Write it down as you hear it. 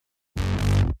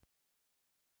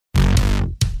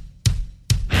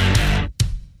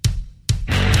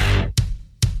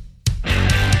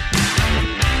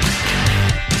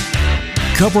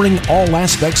covering all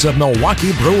aspects of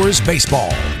Milwaukee Brewers baseball.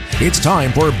 It's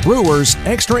time for Brewers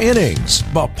Extra Innings,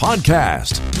 the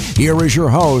podcast. Here is your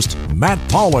host, Matt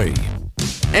Pauley.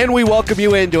 And we welcome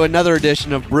you into another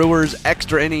edition of Brewers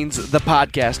Extra Innings, the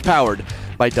podcast powered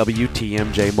by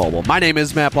WTMJ Mobile. My name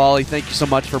is Matt Pauley. Thank you so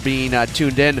much for being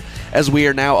tuned in as we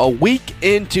are now a week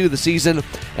into the season,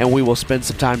 and we will spend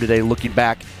some time today looking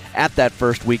back at that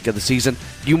first week of the season.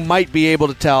 You might be able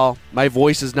to tell my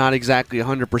voice is not exactly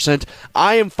 100%.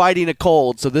 I am fighting a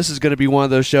cold, so this is going to be one of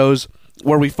those shows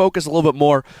where we focus a little bit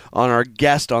more on our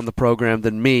guest on the program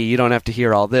than me. You don't have to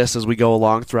hear all this as we go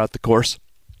along throughout the course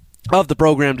of the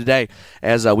program today,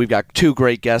 as we've got two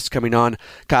great guests coming on.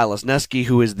 Kyle Lesniewski,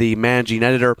 who is the managing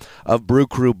editor of Brew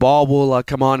Crew Ball, will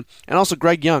come on, and also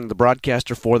Greg Young, the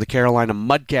broadcaster for the Carolina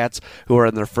Mudcats, who are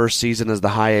in their first season as the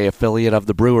High A affiliate of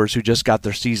the Brewers, who just got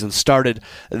their season started.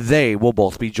 They will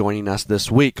both be joining us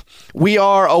this week. We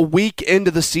are a week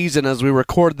into the season as we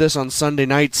record this on Sunday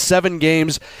night. 7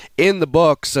 games in the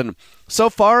books, and so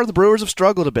far the Brewers have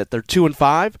struggled a bit. They're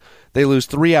 2-5. They lose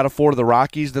 3 out of 4 to the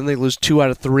Rockies, then they lose 2 out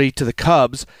of 3 to the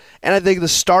Cubs. And I think the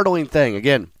startling thing,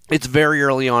 again, it's very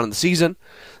early on in the season.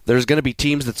 There's going to be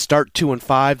teams that start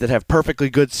 2-5 that have perfectly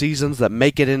good seasons that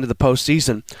make it into the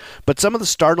postseason. But some of the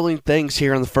startling things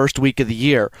here in the first week of the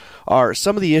year are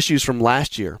some of the issues from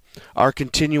last year are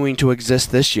continuing to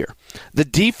exist this year. The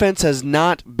defense has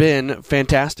not been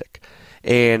fantastic.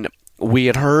 And we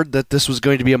had heard that this was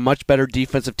going to be a much better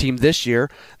defensive team this year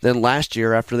than last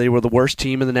year after they were the worst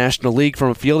team in the National League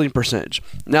from a fielding percentage.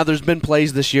 Now, there's been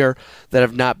plays this year that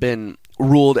have not been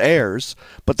ruled errors,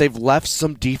 but they've left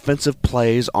some defensive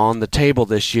plays on the table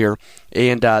this year,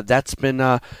 and that's been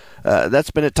at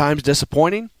times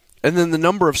disappointing. And then the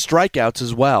number of strikeouts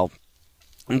as well.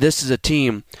 And this is a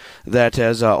team that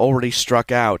has already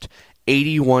struck out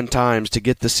 81 times to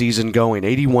get the season going.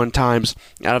 81 times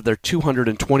out of their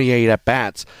 228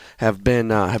 at-bats have been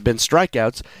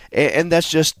strikeouts, and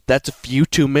that's a few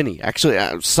too many.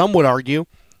 Actually, some would argue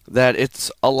that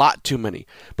it's a lot too many.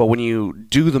 But when you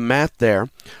do the math there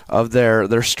of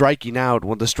their striking out,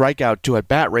 with the strikeout to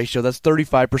at-bat ratio, that's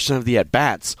 35% of the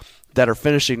at-bats that are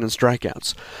finishing in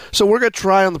strikeouts. So we're going to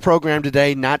try on the program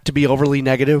today not to be overly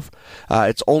negative.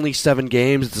 It's only 7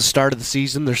 games. It's the start of the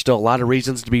season. There's still a lot of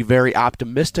reasons to be very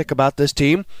optimistic about this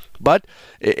team. But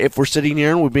if we're sitting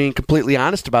here and we're being completely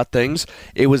honest about things,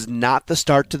 it was not the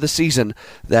start to the season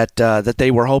that they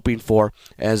were hoping for,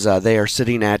 as they are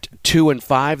sitting at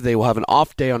 2-5. They will have an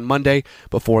off day on Monday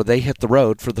before they hit the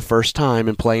road for the first time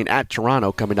and playing at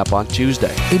Toronto coming up on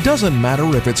Tuesday. It doesn't matter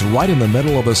if it's right in the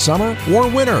middle of the summer or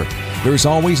winter. There's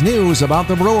always news about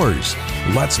the Brewers.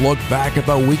 Let's look back at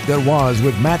the week that was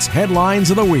with Matt's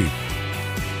Headlines of the Week.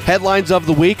 Headlines of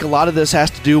the week, a lot of this has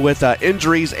to do with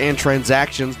injuries and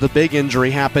transactions. The big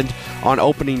injury happened on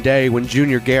opening day when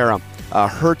Junior Guerra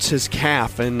hurts his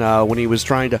calf and when he was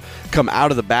trying to come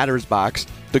out of the batter's box.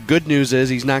 The good news is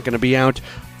he's not going to be out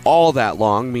all that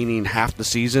long, meaning half the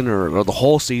season or the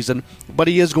whole season, but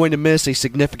he is going to miss a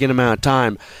significant amount of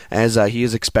time, as he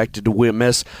is expected to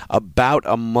miss about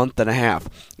a month and a half.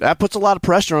 That puts a lot of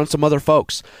pressure on some other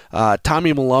folks.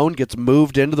 Tommy Milone gets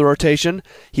moved into the rotation.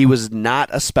 He was not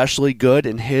especially good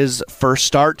in his first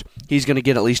start. He's going to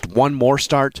get at least one more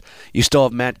start. You still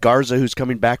have Matt Garza, who's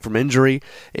coming back from injury,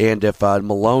 and if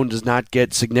Milone does not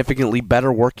get significantly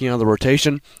better working on the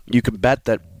rotation, you can bet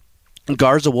that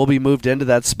Garza will be moved into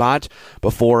that spot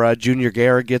before Junior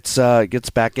Guerra gets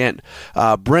back in.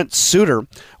 Brent Suter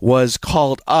was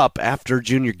called up after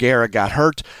Junior Guerra got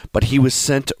hurt, but he was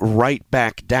sent right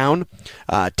back down.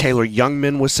 Taylor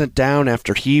Youngman was sent down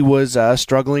after he was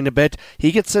struggling a bit.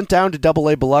 He gets sent down to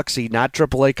Double-A Biloxi, not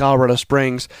Triple-A Colorado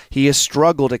Springs. He has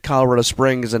struggled at Colorado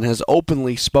Springs and has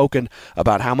openly spoken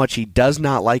about how much he does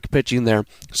not like pitching there,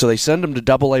 so they send him to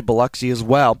Double-A Biloxi as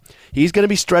well. He's going to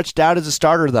be stretched out as a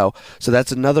starter, though. So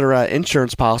that's another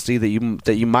insurance policy that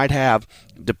you might have,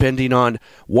 depending on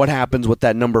what happens with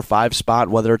that number 5 spot,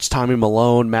 whether it's Tommy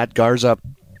Milone, Matt Garza,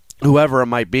 whoever it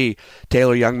might be.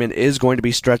 Taylor Youngman is going to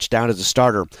be stretched out as a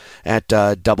starter at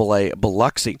Double-A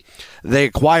Biloxi. They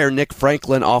acquire Nick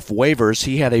Franklin off waivers.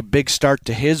 He had a big start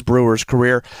to his Brewers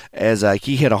career as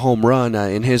he hit a home run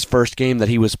in his first game that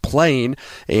he was playing,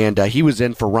 and he was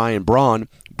in for Ryan Braun.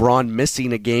 Braun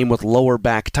missing a game with lower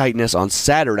back tightness on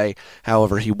Saturday.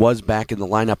 However, he was back in the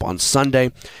lineup on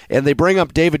Sunday. And they bring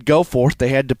up David Goforth. They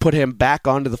had to put him back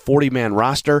onto the 40-man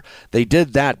roster. They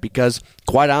did that because,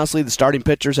 quite honestly, the starting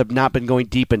pitchers have not been going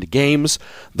deep into games.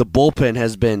 The bullpen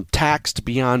has been taxed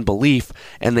beyond belief,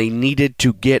 and they needed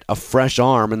to get a fresh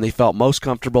arm, and they felt most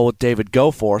comfortable with David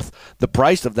Goforth. The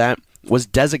price of that was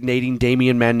designating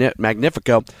Damian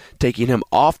Magnifico, taking him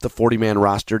off the 40-man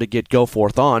roster to get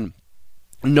Goforth on.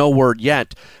 No word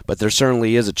yet, but there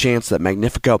certainly is a chance that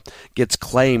Magnifico gets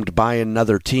claimed by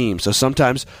another team. So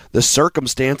sometimes the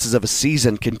circumstances of a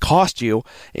season can cost you,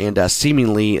 and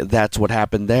seemingly that's what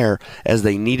happened there, as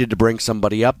they needed to bring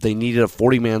somebody up. They needed a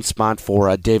 40-man spot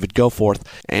for David Goforth,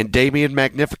 and Damian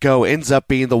Magnifico ends up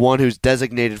being the one who's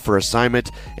designated for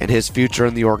assignment, and his future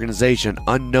in the organization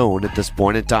unknown at this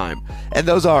point in time. And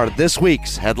those are this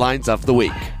week's Headlines of the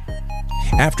Week.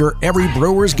 After every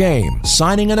Brewers game,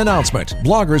 signing an announcement,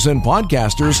 bloggers and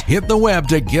podcasters hit the web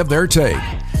to give their take.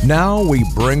 Now we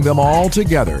bring them all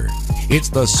together. It's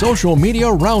the Social Media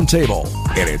Roundtable,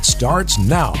 and it starts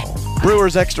now.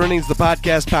 Brewers Extra Innings, the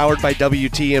podcast powered by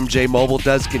WTMJ Mobile,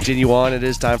 does continue on. It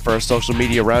is time for our Social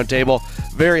Media Roundtable.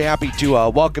 Very happy to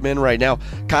welcome in right now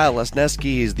Kyle Lesniewski.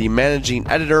 He's the managing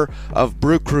editor of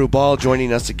Brew Crew Ball,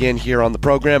 joining us again here on the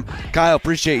program. Kyle,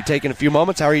 appreciate you taking a few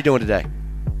moments. How are you doing today?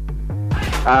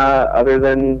 Other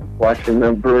than watching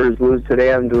the Brewers lose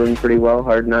today, I'm doing pretty well.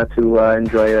 Hard not to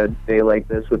enjoy a day like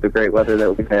this with the great weather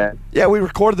that we've had. Yeah, we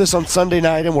recorded this on Sunday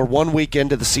night, and we're 1 week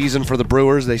into the season for the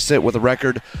Brewers. They sit with a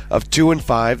record of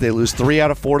 2-5. They lose 3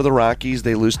 out of 4 to the Rockies.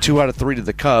 They lose 2 out of 3 to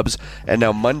the Cubs. And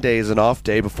now Monday is an off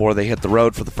day before they hit the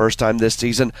road for the first time this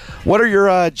season. What are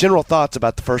your general thoughts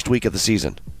about the first week of the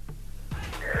season?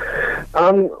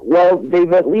 Well,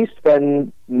 they've at least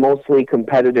been mostly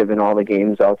competitive in all the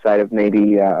games outside of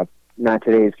maybe not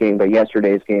today's game, but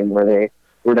yesterday's game, where they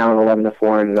were down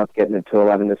 11-4, ended up getting it to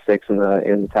 11-6 in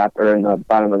the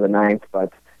bottom of the ninth.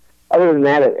 But other than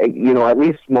that, at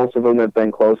least most of them have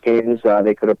been close games.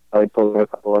 They could have probably pulled a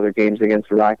couple other games against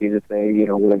the Rockies if they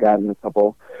would have gotten a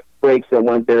couple breaks that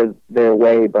went their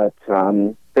way. But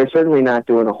they're certainly not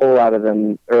doing a whole lot of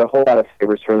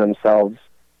favors for themselves.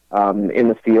 In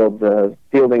the field, the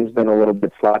fielding's been a little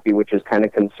bit sloppy, which is kind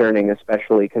of concerning,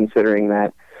 especially considering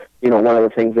that, one of the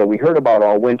things that we heard about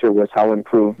all winter was how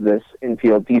improved this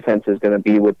infield defense is going to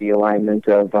be with the alignment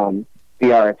of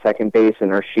VR at second base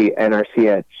and NRC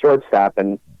at shortstop,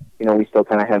 and, we still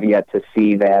kind of have yet to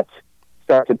see that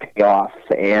start to pay off.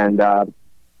 And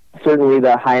certainly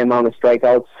the high amount of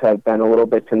strikeouts have been a little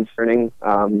bit concerning.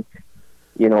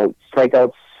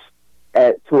 Strikeouts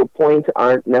to a point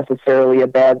aren't necessarily a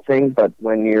bad thing, but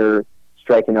when you're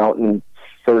striking out in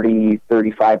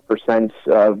 35%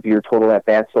 of your total at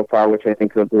bats so far, which I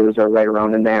think the Brewers are right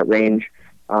around in that range,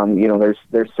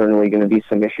 there's certainly going to be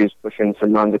some issues pushing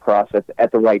some runs across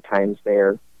at the right times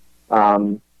there.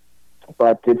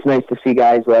 But it's nice to see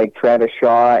guys like Travis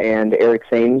Shaw and Eric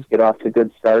Thames get off to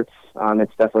good starts.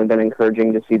 It's definitely been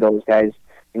encouraging to see those guys,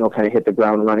 kind of hit the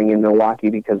ground running in Milwaukee,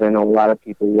 because I know a lot of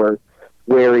people were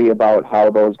wary about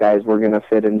how those guys were going to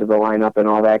fit into the lineup and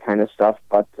all that kind of stuff.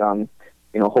 But,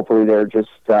 hopefully they're just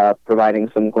providing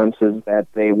some glimpses that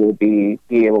they will be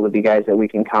able to be guys that we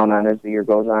can count on as the year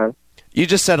goes on. You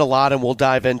just said a lot, and we'll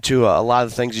dive into a lot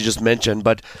of the things you just mentioned,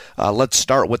 but let's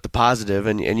start with the positive.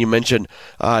 And you mentioned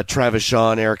Travis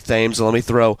Shaw and Eric Thames, and let me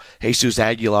throw Jesus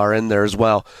Aguilar in there as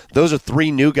well. Those are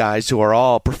 3 new guys who are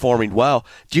all performing well.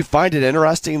 Do you find it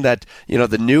interesting that,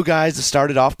 the new guys have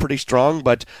started off pretty strong,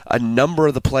 but a number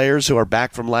of the players who are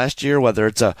back from last year, whether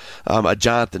it's a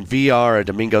Jonathan VR, a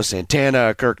Domingo Santana,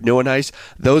 a Kirk Neuenhuis,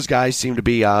 those guys seem to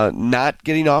be not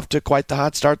getting off to quite the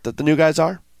hot start that the new guys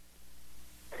are?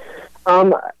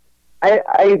 I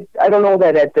don't know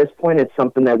that at this point it's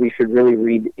something that we should really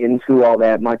read into all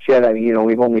that much yet. I mean,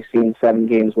 we've only seen 7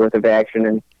 games worth of action,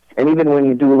 and even when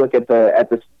you do look at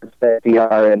the that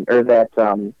DR that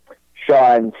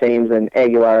Shaw and Thames and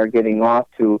Aguilar are getting off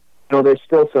to, there's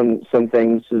still some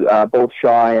things. Both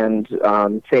Shaw and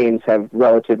Thames have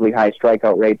relatively high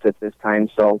strikeout rates at this time,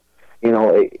 so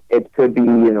it could be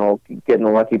getting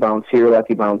a lucky bounce here,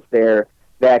 lucky bounce there,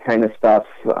 that kind of stuff.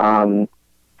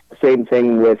 Same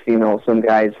thing with, some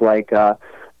guys like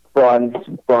Braun's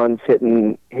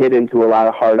hit into a lot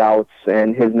of hard outs,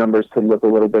 and his numbers could look a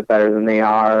little bit better than they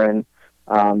are. And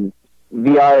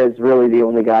VR is really the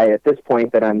only guy at this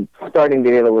point that I'm starting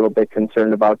to get a little bit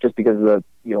concerned about, just because of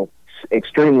the,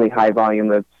 extremely high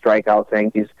volume of strikeouts. I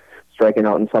think he's striking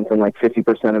out in something like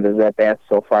 50% of his at-bats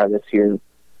so far this year.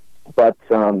 But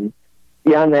beyond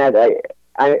that,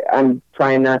 I'm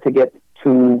trying not to get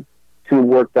too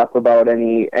worked up about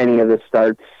any of the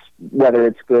starts, whether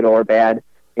it's good or bad.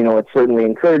 It's certainly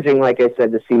encouraging, like I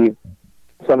said, to see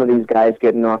some of these guys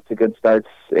getting off to good starts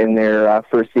in their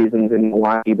first seasons in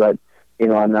Milwaukee. But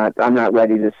I'm not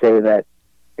ready to say that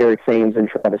Eric Thames and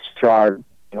Travis Shaw are,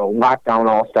 lockdown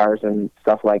all-stars and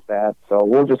stuff like that. So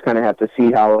we'll just kind of have to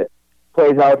see how it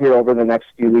plays out here over the next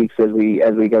few weeks as we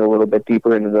get a little bit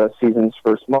deeper into the season's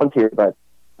first month here. But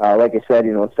like I said,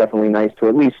 it's definitely nice to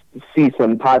at least see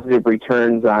some positive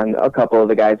returns on a couple of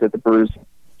the guys that the Brewers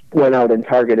went out and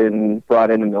targeted and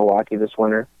brought into Milwaukee this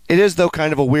winter. It is, though,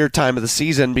 kind of a weird time of the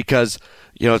season because,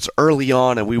 it's early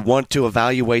on and we want to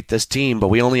evaluate this team, but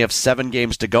we only have 7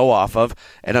 games to go off of,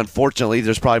 and unfortunately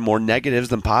there's probably more negatives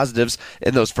than positives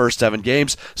in those first 7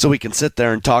 games, so we can sit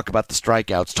there and talk about the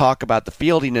strikeouts, talk about the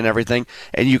fielding and everything,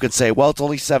 and you can say, well, it's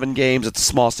only 7 games, it's a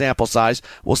small sample size,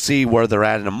 we'll see where they're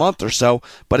at in a month or so,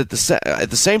 but at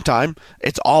the same time,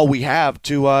 it's all we have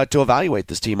to evaluate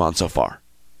this team on so far.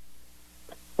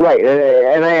 Right,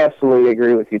 and I absolutely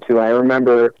agree with you, too. I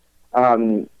remember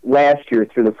last year,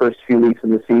 through the first few weeks of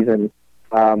the season,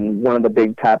 one of the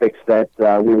big topics that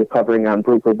we were covering on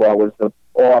Brooker Ball was the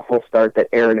awful start that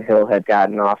Aaron Hill had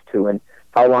gotten off to, and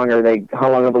how long of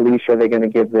a leash are they going to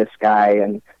give this guy,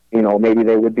 and maybe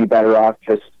they would be better off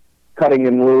just cutting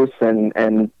him loose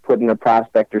and putting a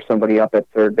prospect or somebody up at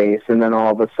third base, and then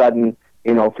all of a sudden,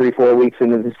 3-4 weeks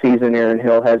into the season, Aaron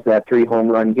Hill has that 3-home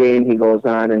run game. He goes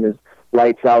on and is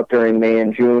lights out during May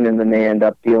and June, and then they end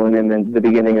up dealing him in the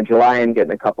beginning of July and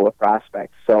getting a couple of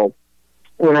prospects. So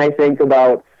when I think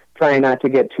about trying not to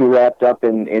get too wrapped up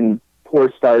in poor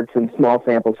starts and small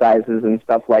sample sizes and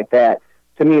stuff like that,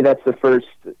 to me that's the first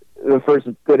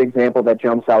good example that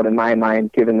jumps out in my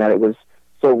mind, given that it was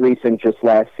so recent just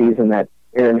last season that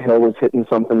Aaron Hill was hitting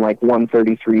something like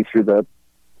 133 through the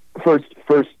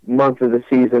first month of the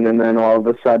season, and then all of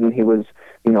a sudden he was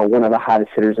one of the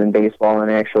hottest hitters in baseball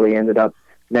and actually ended up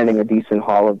netting a decent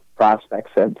haul of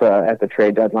prospects at the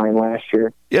trade deadline last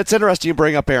year. Yeah, it's interesting you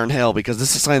bring up Aaron Hill because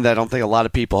this is something that I don't think a lot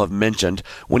of people have mentioned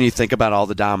when you think about all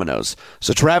the dominoes.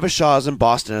 So Travis Shaw is in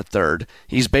Boston at third.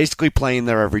 He's basically playing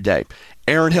there every day.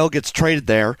 Aaron Hill gets traded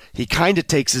there. He kind of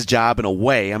takes his job in a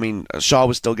way. I mean, Shaw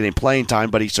was still getting playing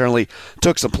time, but he certainly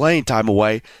took some playing time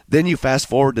away. Then you fast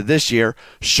forward to this year.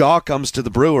 Shaw comes to the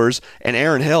Brewers, and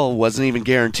Aaron Hill wasn't even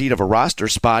guaranteed of a roster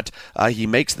spot. He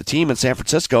makes the team in San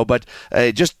Francisco, but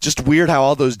just weird how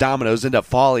all those dominoes end up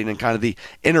falling and kind of the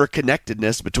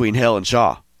interconnectedness between Hill and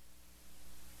Shaw.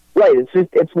 Right.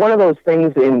 It's one of those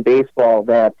things in baseball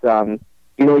that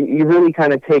you really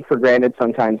kind of take for granted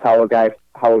sometimes how a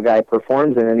guy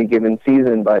performs in any given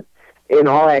season, but in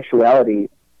all actuality,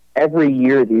 every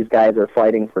year these guys are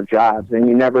fighting for jobs, and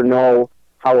you never know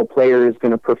how a player is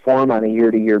going to perform on a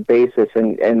year-to-year basis,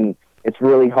 and it's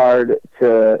really hard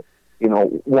to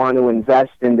want to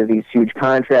invest into these huge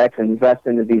contracts and invest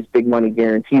into these big money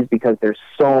guarantees because there's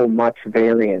so much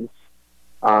variance.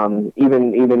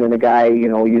 Even in a guy,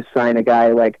 you sign a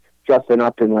guy like Justin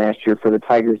Upton last year for the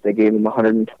Tigers, they gave him a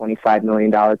 $125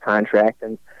 million contract,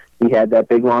 and he had that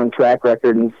big long track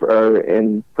record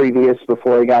in previous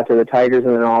before he got to the Tigers,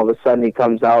 and then all of a sudden he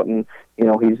comes out and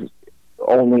he's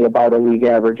only about a league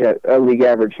average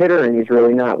hitter, and he's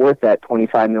really not worth that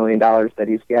 $25 million that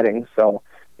he's getting. So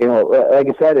like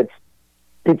I said,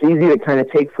 it's easy to kind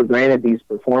of take for granted these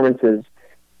performances,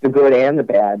 the good and the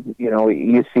bad.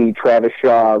 You see Travis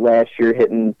Shaw last year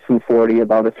hitting 240,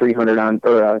 about a 300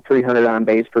 on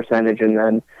base percentage, and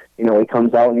then he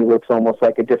comes out and he looks almost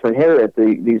like a different hitter at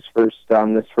this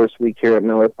first week here at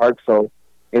Miller Park. So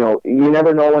you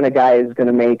never know when a guy is going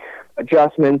to make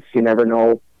adjustments. You never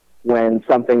know when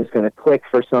something's going to click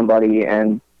for somebody,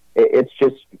 and it's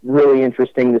just really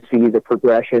interesting to see the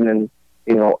progression and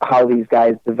how these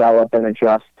guys develop and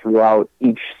adjust throughout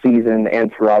each season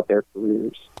and throughout their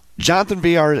careers. Jonathan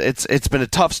Villar, it's been a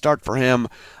tough start for him.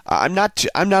 I'm not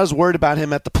as worried about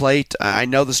him at the plate. I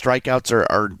know the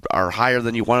strikeouts are higher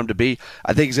than you want him to be.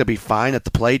 I think he's going to be fine at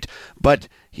the plate, but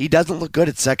he doesn't look good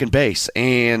at second base,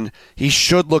 and he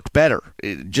should look better.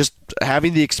 Just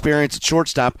having the experience at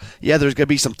shortstop, yeah, there's going to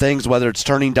be some things, whether it's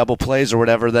turning double plays or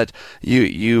whatever, that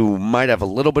you might have a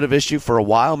little bit of issue for a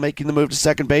while making the move to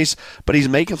second base, but he's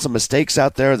making some mistakes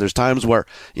out there. There's times where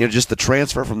just the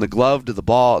transfer from the glove to the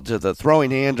ball to the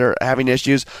throwing hand are having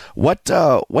issues. What's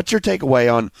your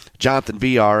takeaway on Jonathan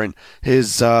Villar and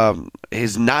his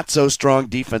not so strong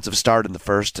defensive start in the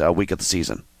first week of the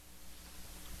season?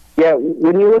 Yeah,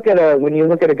 when you look at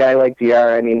a guy like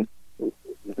Villar, I mean,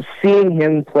 seeing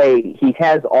him play, he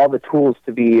has all the tools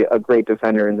to be a great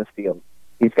defender in the field.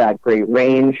 He's got great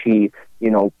range. He,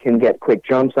 can get quick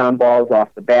jumps on balls off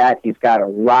the bat. He's got a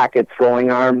rocket throwing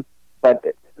arm. But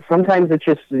sometimes it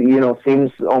just,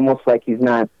 seems almost like he's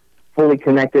not fully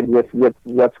connected with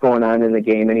what's going on in the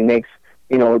game, and he makes,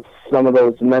 some of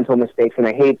those mental mistakes. And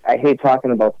I hate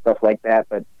talking about stuff like that,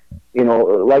 but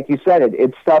like you said,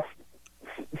 it's stuff,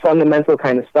 fundamental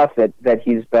kind of stuff that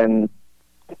he's been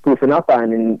goofing up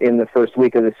on in the first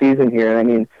week of the season here. And I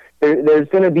mean, there's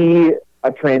going to be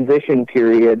a transition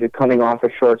period coming off a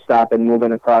shortstop and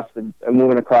moving across the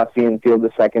infield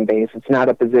to second base. It's not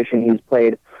a position he's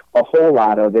played a whole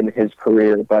lot of in his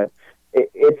career, but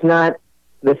it's not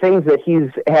the things that he's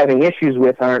having issues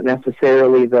with aren't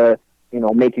necessarily the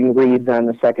making reads on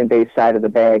the second base side of the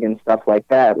bag and stuff like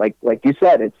that. Like you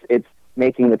said, it's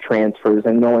making the transfers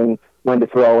and knowing when to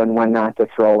throw and when not to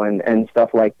throw and stuff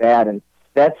like that. And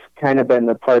that's kind of been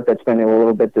the part that's been a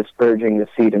little bit discouraging to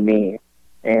see to me.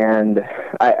 And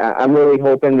I'm really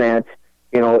hoping that,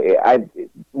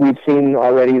 we've seen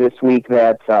already this week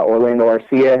that Orlando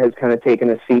Arcia has kind of taken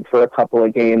a seat for a couple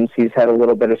of games. He's had a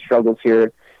little bit of struggles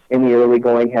here in the early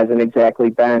going, hasn't exactly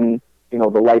been, the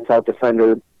lights-out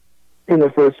defender in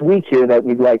the first week here that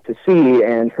we'd like to see.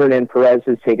 And Hernan Perez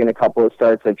has taken a couple of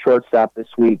starts at shortstop this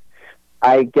week.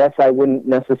 I guess I wouldn't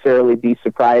necessarily be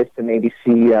surprised to maybe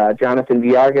see Jonathan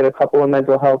Villar get a couple of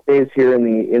mental health days here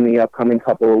in the upcoming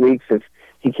couple of weeks if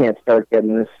he can't start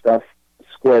getting this stuff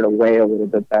squared away a little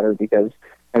bit better, because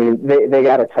they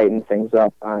got to tighten things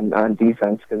up on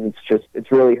defense, because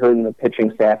it's really hurting the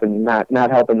pitching staff and not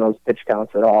helping those pitch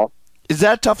counts at all. Is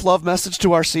that a tough love message to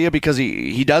Arcia, because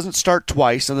he doesn't start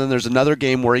twice, and then there's another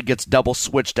game where he gets double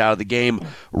switched out of the game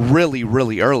really,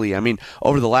 really early?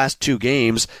 Over the last 2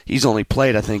 games, he's only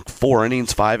played, I think, 4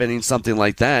 innings, 5 innings, something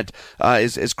like that.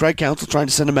 Is Craig Counsell trying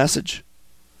to send a message?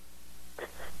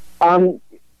 I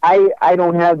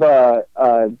don't have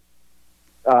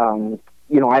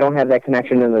I don't have that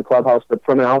connection in the clubhouse, but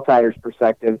from an outsider's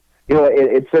perspective,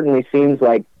 it certainly seems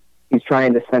like he's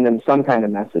trying to send him some kind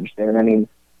of message there.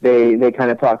 They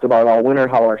kind of talked about all winter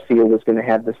how Arcia was going to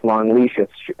have this long leash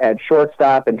at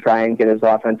shortstop and try and get his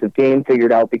offensive game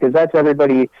figured out, because that's always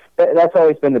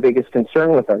been the biggest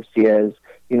concern with Arcia is,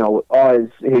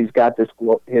 he's got this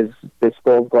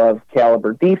Gold Glove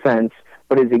caliber defense,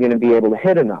 but is he going to be able to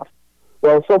hit enough?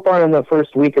 Well, so far in the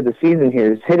first week of the season here,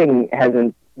 his hitting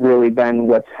hasn't really been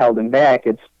what's held him back.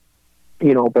 It's,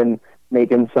 been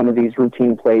making some of these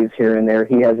routine plays here and there.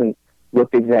 He hasn't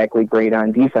looked exactly great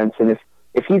on defense. And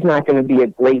if he's not going to be a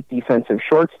great defensive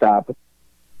shortstop,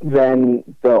 then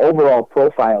the overall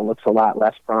profile looks a lot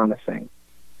less promising.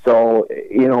 So,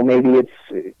 maybe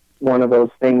it's one of those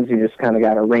things you just kind of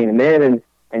got to rein him in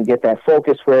and get that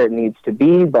focus where it needs to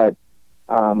be. But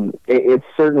it's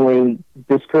certainly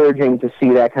discouraging to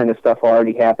see that kind of stuff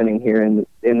already happening here in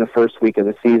the first week of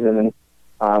the season. And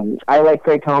I like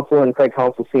Craig Counsell, and Craig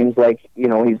Counsell seems like,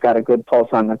 he's got a good pulse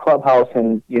on the clubhouse,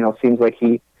 and, seems like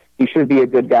he should be a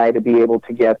good guy to be able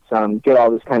to get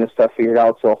all this kind of stuff figured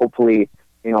out. So hopefully,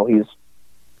 he's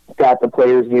got the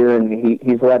players here and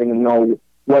he's letting them know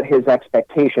what his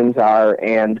expectations are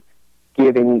and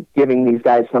giving these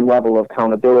guys some level of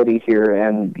accountability here.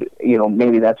 And,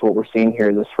 maybe that's what we're seeing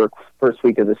here this first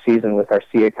week of the season, with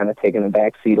Arcia kind of taking the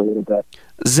back seat a little bit.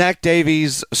 Zach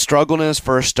Davies struggled in his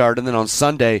first start, and then on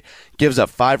Sunday gives up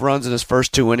 5 runs in his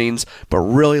first 2 innings, but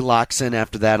really locks in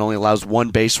after that, only allows 1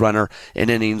 base runner in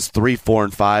innings 3, 4,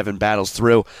 and 5, and battles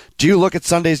through. Do you look at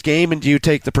Sunday's game, and do you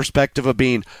take the perspective of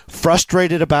being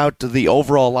frustrated about the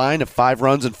overall line of 5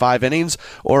 runs in 5 innings,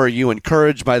 or are you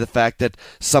encouraged by the fact that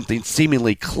something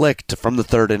seemingly clicked from the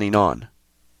 3rd inning on?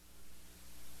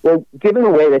 Well, given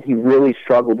the way that he really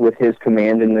struggled with his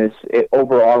command in this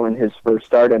overall in his first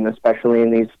start, and especially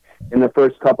in the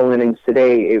first couple innings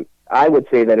today, I would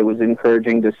say that it was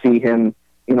encouraging to see him,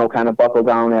 kind of buckle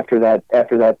down after that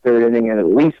 3rd inning and at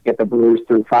least get the Brewers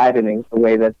through 5 innings. The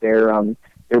way that their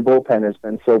bullpen has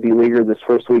been so beleaguered this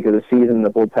first week of the season, the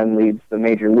bullpen leads the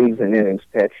major leagues in innings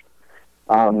pitched.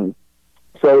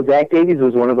 So Zach Davies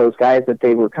was one of those guys that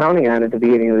they were counting on at the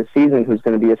beginning of the season, who's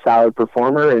going to be a solid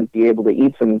performer and be able to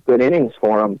eat some good innings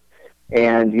for him.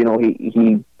 And,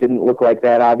 he didn't look like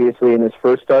that, obviously, in his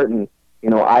first start. And,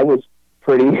 I was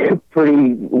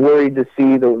pretty worried to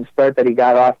see the start that he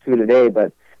got off to today.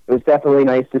 But it was definitely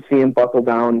nice to see him buckle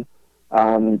down,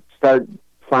 start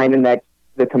finding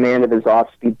the command of his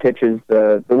off-speed pitches.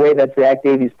 The way that Zach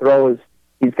Davies throws,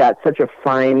 he's got such a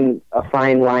fine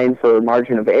line for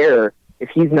margin of error. If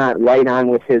he's not right on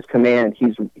with his command,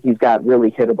 he's got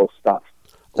really hittable stuff.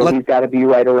 So he's got to be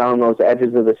right around those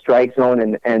edges of the strike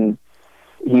zone, and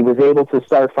he was able to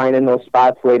start finding those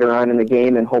spots later on in the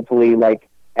game, and hopefully, like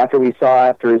after his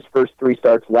first 3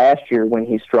 starts last year when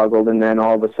he struggled, and then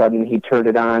all of a sudden he turned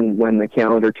it on when the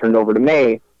calendar turned over to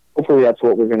May, hopefully that's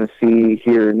what we're going to see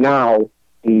here now.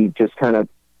 He just kind of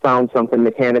found something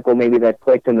mechanical maybe that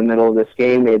clicked in the middle of this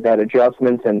game, made that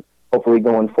adjustment, and hopefully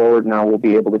going forward now we'll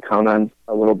be able to count on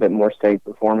a little bit more steady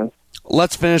performance.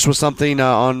 Let's finish with something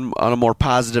on a more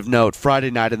positive note.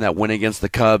 Friday night in that win against the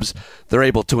Cubs, they're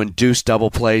able to induce double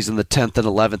plays in the 10th and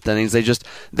 11th innings.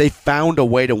 They found a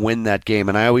way to win that game,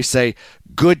 and I always say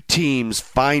good teams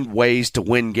find ways to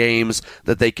win games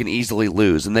that they can easily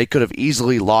lose, and they could have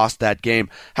easily lost that game.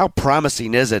 How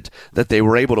promising is it that they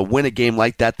were able to win a game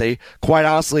like that? They, quite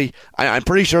honestly, I'm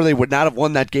pretty sure they would not have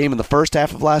won that game in the first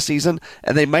half of last season,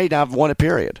 and they may not have won it,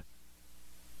 period.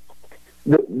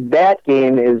 That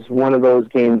game is one of those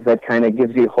games that kind of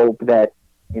gives you hope that,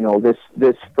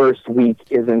 this first week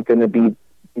isn't going to be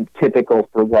typical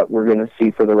for what we're going to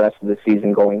see for the rest of the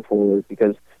season going forward,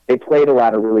 because they played a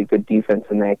lot of really good defense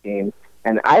in that game.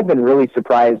 And I've been really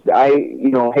surprised.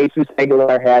 Jesus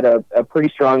Aguilar had a pretty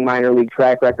strong minor league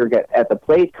track record at the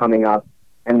plate coming up,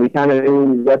 and we kind of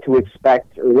knew what to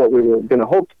expect, or what we were going to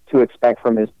hope to expect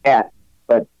from his bat.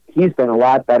 But he's been a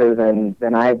lot better than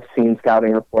I've seen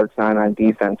scouting reports on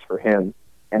defense for him.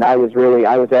 And I was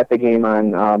at the game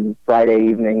on Friday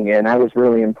evening, and I was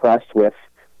really impressed with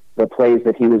the plays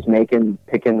that he was making,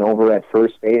 picking over at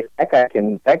first base. That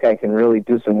guy can really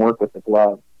do some work with the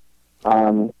glove.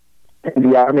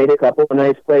 VR made a couple of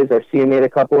nice plays. Garcia made a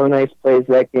couple of nice plays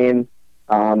that game.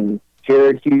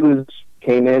 Jared Hughes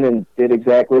came in and did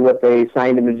exactly what they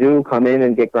signed him to do, come in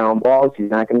and get ground balls.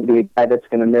 He's not going to be a guy that's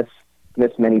going to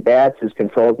miss many bats. His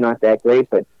control's not that great,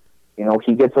 but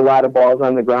he gets a lot of balls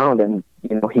on the ground, and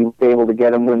he was able to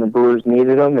get them when the Brewers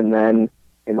needed them, and then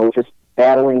just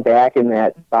battling back in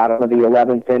that bottom of the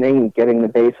 11th inning, getting the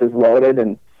bases loaded,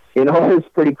 and it was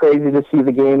pretty crazy to see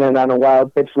the game end on a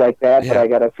wild pitch like that. Yeah. But I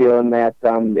got a feeling that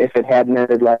if it hadn't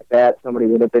ended like that, somebody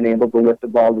would have been able to lift the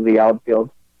ball to the outfield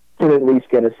and at least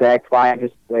get a sac fly,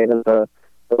 just the way that the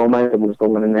momentum was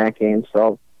going in that game.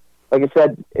 So, like I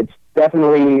said, it's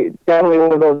definitely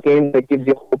one of those games that gives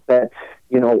you hope that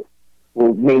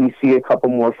we'll maybe see a couple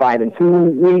more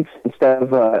 5-2 weeks instead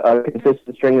of a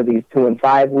consistent string of these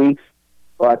 2-5 weeks.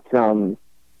 But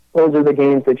those are the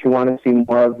games that you want to see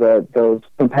more of, those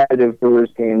competitive Brewers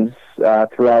games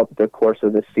throughout the course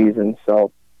of the season.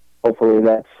 So hopefully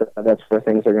that's where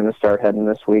things are going to start heading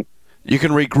this week. You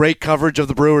can read great coverage of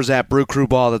the Brewers at Brew Crew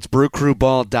Ball. That's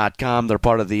brewcrewball.com. They're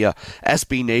part of the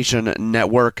SB Nation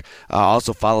network.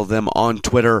 Also follow them on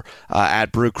Twitter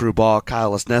at Brew Crew Ball.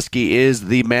 Kyle Lesniewski is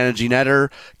the managing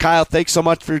editor. Kyle, thanks so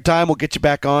much for your time. We'll get you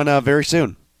back on very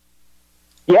soon.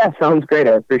 Yeah, sounds great.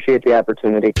 I appreciate the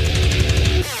opportunity.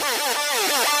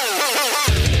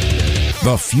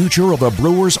 The future of the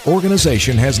Brewers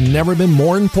organization has never been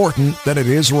more important than it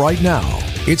is right now.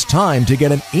 It's time to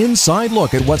get an inside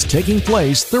look at what's taking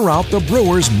place throughout the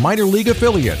Brewers minor league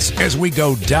affiliates as we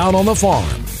go down on the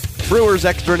farm. Brewers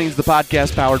Extra Innings, the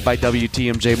podcast powered by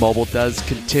WTMJ Mobile, does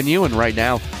continue, and right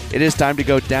now it is time to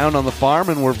go down on the farm,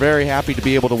 and we're very happy to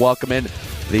be able to welcome in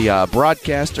the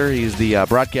broadcaster. He's the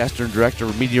broadcaster and director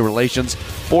of media relations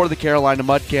for the Carolina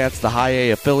Mudcats, the high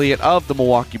A affiliate of the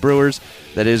Milwaukee Brewers.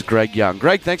 That is Greg Young.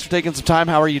 Greg, thanks for taking some time.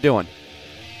 How are you doing?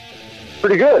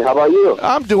 Pretty good. How about you?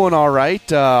 I'm doing all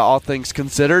right, all things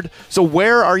considered. So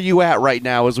where are you at right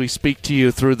now as we speak to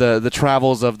you through the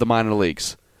travels of the minor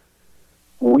leagues?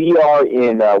 We are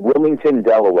in Wilmington,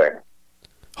 Delaware.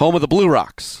 Home of the Blue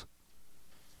Rocks.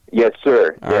 Yes,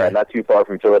 sir. All right. Not too far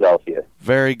from Philadelphia.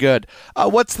 Very good.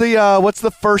 What's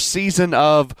the first season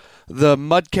of the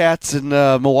Mudcats and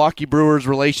Milwaukee Brewers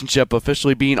relationship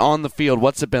officially being on the field?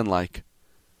 What's it been like?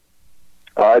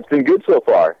 It's been good so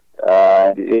far.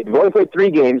 We've only played 3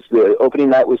 games. The opening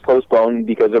night was postponed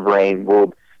because of rain.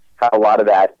 We'll have a lot of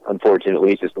that,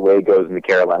 unfortunately. It's just the way it goes in the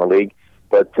Carolina League.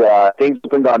 But things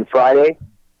opened on Friday.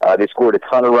 They scored a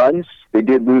ton of runs. They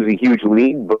did lose a huge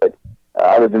lead, but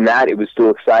other than that, it was still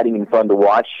exciting and fun to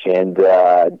watch. And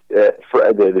the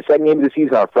second game of the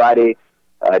season on Friday,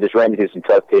 just ran into some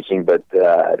tough pitching, but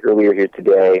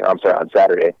on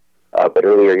Saturday. But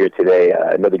earlier here today,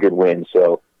 another good win.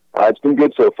 So it's been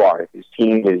good so far. This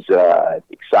team is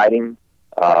exciting.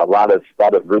 A lot of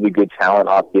really good talent,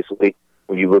 obviously.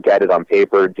 When you look at it on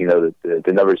paper,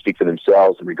 the numbers speak for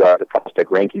themselves in regard to prospect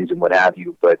rankings and what have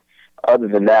you. But other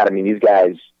than that, I mean, these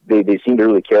guys, they seem to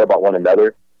really care about one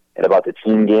another and about the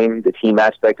team game, the team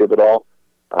aspect of it all.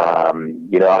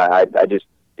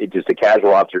 It's just a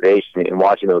casual observation in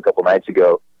watching them a couple nights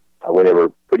ago when they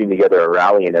were putting together a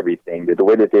rally and everything, the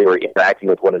way that they were interacting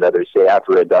with one another, say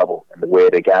after a double, and the way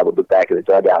the guy would look back at the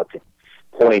dugout and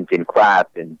point and clap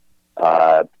and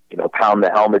pound the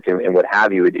helmets and what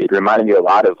have you. It reminded me a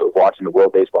lot of watching the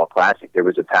World Baseball Classic. There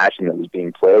was a passion that was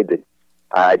being played that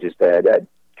I just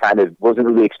kind of wasn't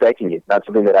really expecting it. Not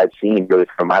something that I'd seen really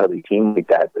from a minor league team like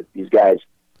that. But these guys,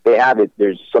 they have it.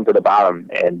 There's something about them,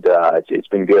 and it's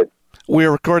been good.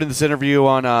 We're recording this interview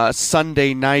on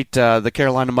Sunday night. The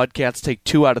Carolina Mudcats take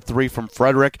 2 out of 3 from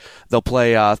Frederick. They'll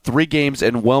play 3 games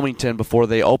in Wilmington before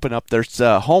they open up their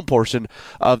home portion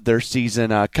of their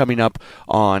season coming up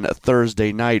on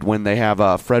Thursday night when they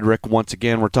have Frederick once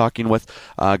again. We're talking with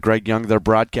Greg Young, their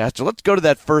broadcaster. Let's go to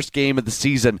that first game of the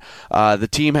season. The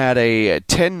team had a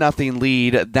 10-0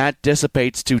 lead. That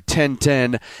dissipates to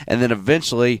 10-10, and then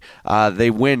eventually they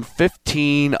win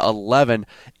 15-11.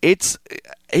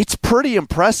 It's pretty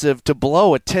impressive to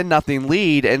blow a 10-0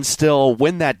 lead and still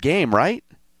win that game, right?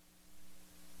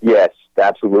 Yes,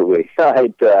 absolutely.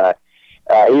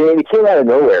 It came out of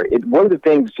nowhere. One of the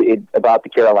things about the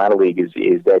Carolina League is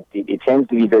that it tends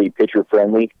to be very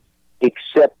pitcher-friendly,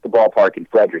 except the ballpark in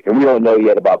Frederick. And we don't know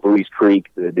yet about Bowie's Creek,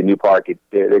 the new park.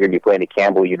 They're going to be playing at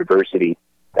Campbell University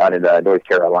down in North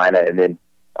Carolina. And then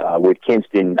with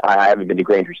Kinston, I haven't been to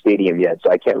Granger Stadium yet,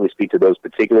 so I can't really speak to those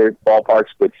particular ballparks.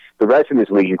 But the rest of this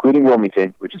league, including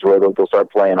Wilmington, which is where they'll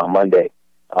start playing on Monday,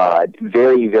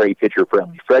 very, very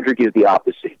pitcher-friendly. Frederick is the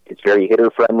opposite. It's very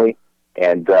hitter-friendly,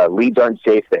 and leads aren't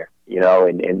safe there,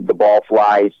 and the ball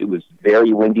flies. It was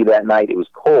very windy that night. It was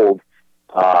cold,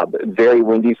 but very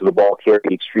windy, so the ball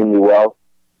carried extremely well.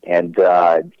 And,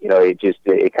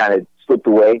 it kind of slipped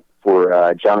away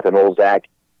for Jonathan Olzak,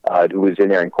 who was in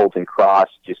there, and Colton Cross,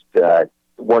 just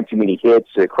one too many hits.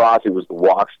 Cross, it was the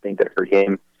walks thing that hurt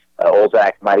him.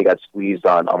 Olzak might have got squeezed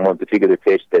on one particular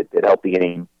pitch that helped the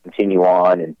inning continue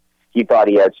on, and he thought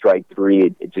he had strike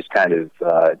 3. It just kind of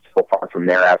fell apart from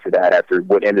there after that. After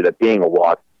what ended up being a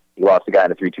walk, he lost the guy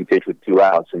in a 3-2 pitch with 2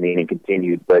 outs, and the inning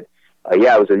continued. But, it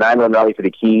was a 9-run rally for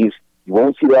the Keys. You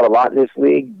won't see that a lot in this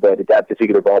league, but at that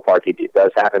particular ballpark, it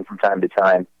does happen from time to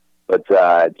time. But,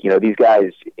 these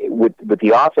guys, with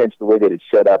the offense, the way that it's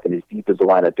set up and as deep as the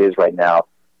lineup is right now,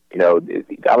 I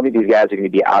don't think these guys are going to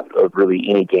be out of really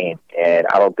any game. And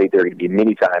I don't think there are going to be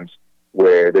many times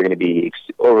where they're going to be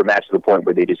overmatched to the point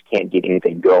where they just can't get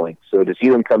anything going. So to see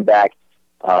them come back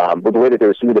with the way that they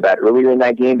were swinging the bat earlier in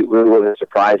that game, it really wasn't a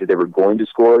surprise that they were going to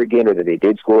score again or that they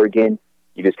did score again.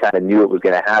 You just kind of knew it was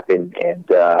going to happen. And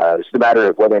it's just a matter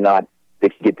of whether or not they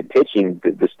could get the pitching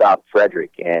to stop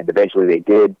Frederick. And eventually they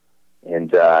did.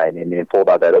 And pulled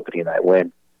out that opening night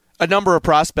win. A number of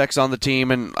prospects on the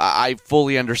team, and I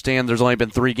fully understand there's only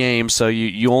been 3 games, so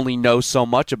you only know so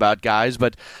much about guys,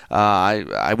 but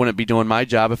I wouldn't be doing my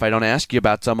job if I don't ask you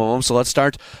about some of them. So let's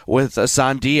start with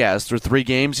Asan Diaz. Through 3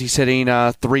 games, he's hitting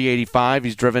 .385.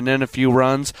 He's driven in a few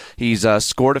runs. He's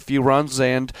scored a few runs,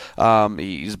 and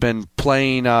he's been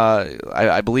playing,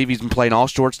 I believe he's been playing all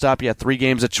shortstop. He had 3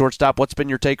 games at shortstop. What's been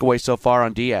your takeaway so far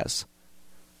on Diaz?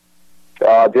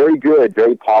 Very good,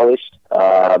 very polished,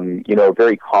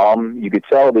 very calm. You could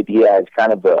tell that he has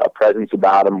kind of a presence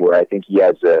about him where I think he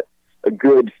has a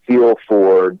good feel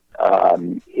for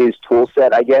his tool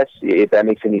set, I guess, if that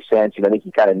makes any sense. I think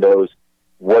he kind of knows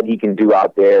what he can do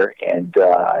out there and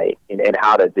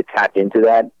how to tap into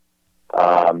that.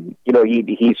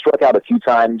 He struck out a few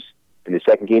times in the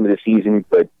second game of the season,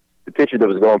 but the pitcher that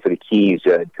was going for the Keys,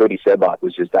 Cody Sedlock,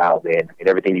 was just dialed in.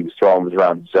 Everything he was throwing was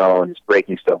around the zone. His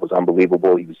breaking stuff was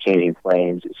unbelievable. He was changing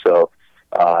planes, so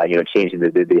changing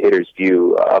the hitter's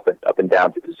view up and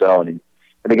down to the zone. And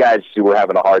the guys who were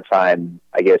having a hard time,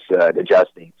 I guess,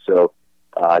 adjusting. So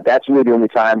that's really the only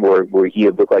time where he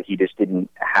had looked like he just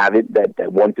didn't have it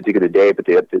that one particular day. But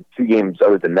the 2 games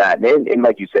other than that, and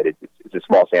like you said, it's a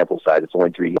small sample size. It's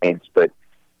only 3 games, but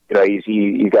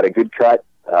he's got a good cut.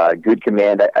 Good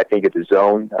command, I think, at the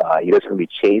zone. He doesn't really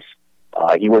chase.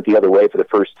 He went the other way for the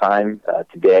first time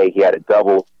today. He had a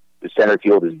double to center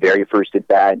field his very first at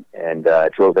bat and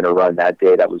drove in a run that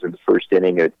day. That was in the first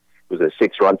inning. It was a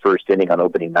 6-run first inning on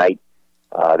opening night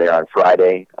there on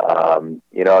Friday. And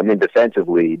then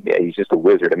defensively, he's just a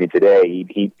wizard. Today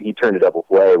he turned a double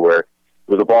play where it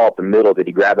was a ball up the middle that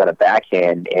he grabbed on a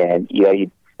backhand, and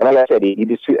and like I said, he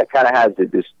just kind of has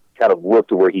this kind of look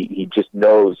to where he just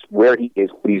knows where he is,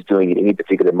 what he's doing at any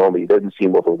particular moment. He doesn't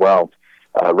seem overwhelmed.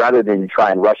 Rather than try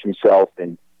and rush himself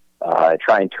and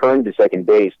try and turn to second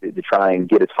base to try and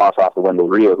get a toss off to Wendell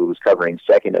Rio, who was covering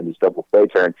second on his double play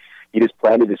turn, he just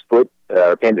planted his foot,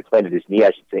 planted his knee,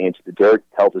 I should say, into the dirt,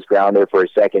 held his ground there for a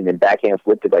second, and backhand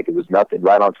flipped it like it was nothing,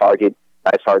 right on target.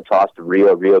 Nice hard toss to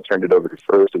Rio. Rio turned it over to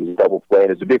first. It was a double play, and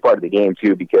it was a big part of the game,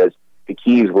 too, because the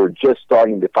Keys were just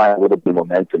starting to find a little bit of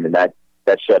momentum, and that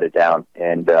shut it down.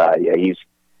 And he's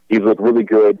looked really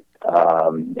good,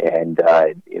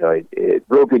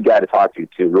 real good guy to talk to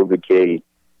too. Real good kid. He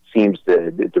seems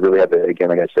to really have, again,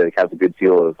 like I said, kind of a good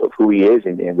feel of who he is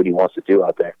and what he wants to do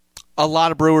out there. A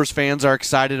lot of Brewers fans are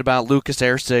excited about Lucas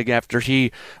Erceg after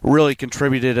he really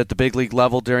contributed at the big league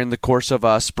level during the course of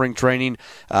spring training.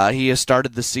 He has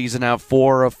started the season out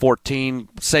 4 of 14.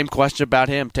 Same question about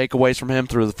him. Takeaways from him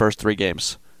through the first 3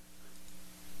 games.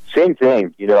 Same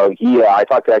thing. I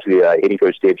talked to actually hitting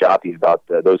coach Dave Joffe about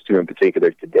those 2 in particular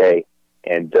today.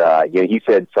 And he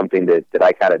said something that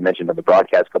I kind of mentioned on the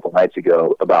broadcast a couple nights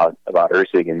ago about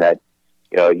Erceg, and that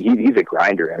he's a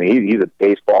grinder. I mean, he's a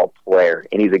baseball player,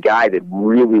 and he's a guy that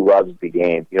really loves the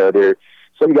game. There are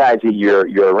some guys that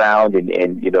you're around, and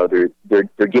they're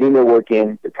getting their work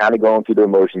in. They're kind of going through their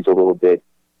emotions a little bit.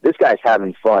 This guy's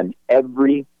having fun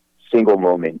every single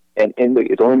moment, and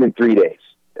it's only been 3 days.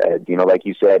 Like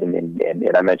you said, and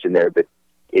I mentioned there, but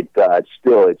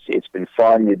it's been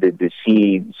fun to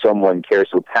see someone care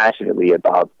so passionately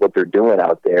about what they're doing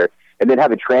out there, and then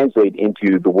have it translate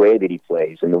into the way that he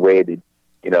plays and the way that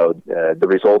the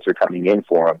results are coming in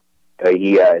for him.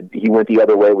 He went the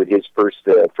other way with his first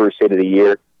hit of the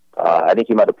year. I think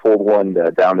he might have pulled one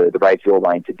down the right field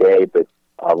line today, but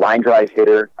line drive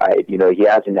hitter. He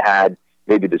hasn't had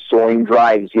maybe the soaring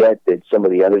drives yet that some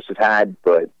of the others have had,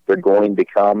 but they're going to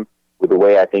come with the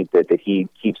way I think that he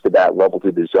keeps the bat level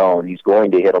to the zone. He's going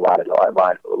to hit a lot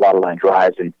of line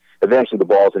drives, and eventually the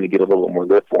ball's going to get a little more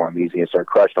lift for him. He's going to start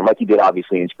crushing them like he did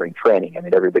obviously in spring training. I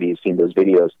mean, everybody has seen those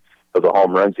videos of the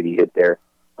home runs that he hit there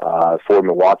for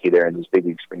Milwaukee there in those big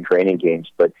league spring training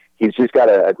games. But he's just got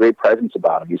a great presence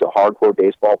about him. He's a hardcore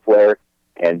baseball player,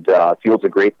 and fields a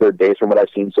great third base from what I've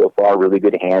seen so far. Really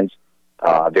good hands,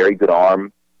 very good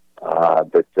arm,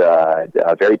 but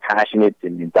very passionate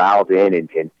and dialed in.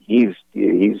 And he's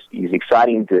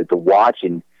exciting to watch,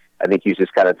 and I think he's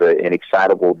just kind of an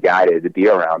excitable guy to be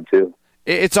around too.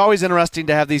 It's always interesting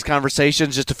to have these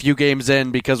conversations just a few games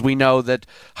in, because we know that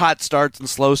hot starts and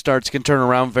slow starts can turn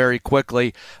around very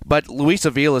quickly. But Luis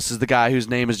Aviles is the guy whose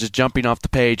name is just jumping off the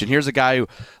page. And here's a guy who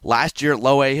last year at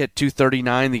low A hit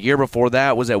 239. The year before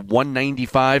that was at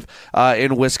 195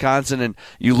 in Wisconsin. And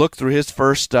you look through his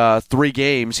first 3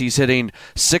 games, he's hitting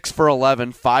 6 for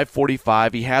 11,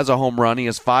 545. He has a home run. He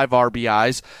has 5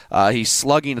 RBIs. He's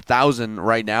slugging 1,000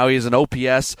 right now. He has an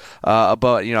OPS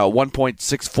about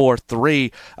 1.643.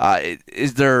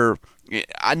 Is there,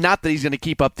 not that he's going to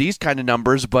keep up these kind of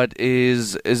numbers, but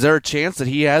is there a chance that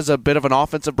he has a bit of an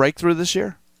offensive breakthrough this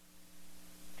year?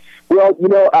 Well,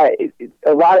 not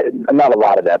a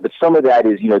lot of that, but some of that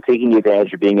is, taking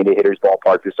advantage of being in the hitter's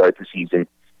ballpark to start the season.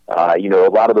 A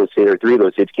lot of those 3 of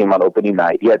those hits came on opening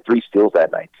night. He had 3 steals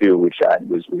that night too, which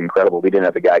was incredible. We didn't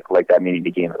have a guy collect that many in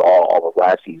the game at all of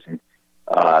last season.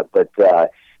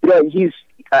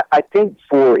 I think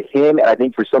for him, and I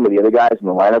think for some of the other guys in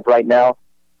the lineup right now,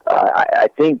 I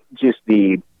think just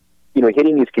hitting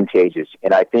is contagious.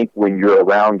 And I think when you're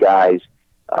around guys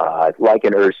like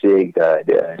an Erceg,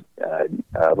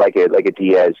 like a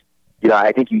Diaz,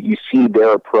 I think you see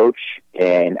their approach,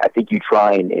 and I think you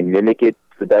try and mimic it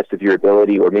to the best of your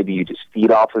ability, or maybe you just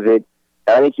feed off of it.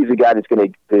 And I think he's a guy that's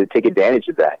going to take advantage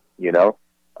of that. The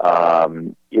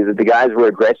guys were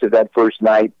aggressive that first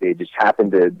night. They just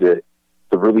happened to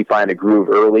really find a groove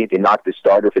early. They knocked the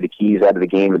starter for the Keys out of the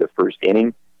game in the first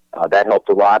inning. That helped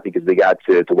a lot because they got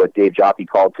to what Dave Joffe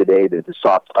called today the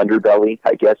soft underbelly,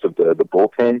 I guess, of the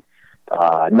bullpen.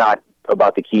 Not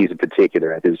about the Keys in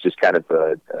particular. It was just kind of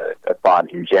a thought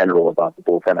in general about the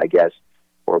bullpen, I guess,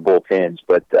 or bullpens.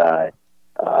 But, I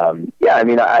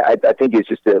think it's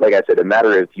just, like I said, a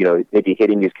matter of, maybe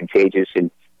hitting is contagious.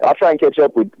 And I'll try and catch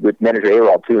up with manager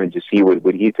A-Rod, too, and just see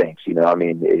what he thinks.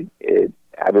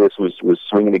 Aviles was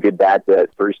swinging a good bat that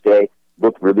first day,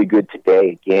 looked really good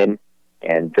today again,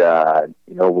 and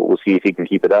we'll see if he can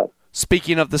keep it up.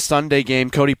 Speaking of the Sunday game,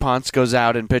 Cody Ponce goes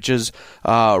out and pitches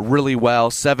really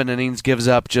well. 7 innings, gives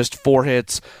up just 4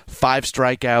 hits, 5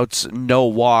 strikeouts, no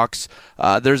walks.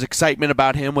 There's excitement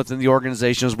about him within the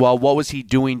organization as well. What was he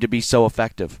doing to be so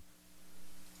effective?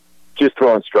 Just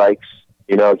throwing strikes.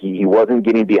 He wasn't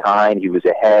getting behind. He was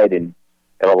ahead, and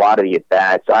a lot of the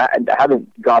at-bats. I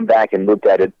haven't gone back and looked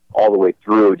at it all the way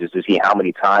through just to see how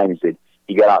many times that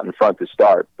he got out in front to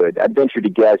start. But I'd venture to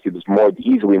guess it was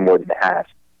easily more than half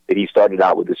that he started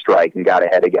out with a strike and got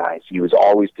ahead of guys. He was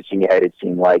always pitching ahead, it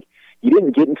seemed like. He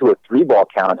didn't get into a 3-ball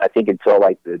count, I think, until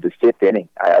like the 5th inning.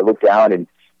 I looked down, and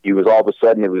he was all of a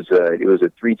sudden, it was a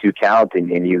 3-2 count,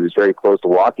 and he was very close to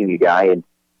walking the guy, and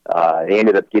they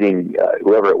ended up getting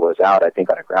whoever it was out, I think,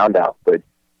 on a ground out. But,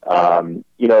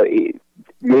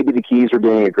 maybe the Keys were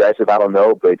being aggressive, I don't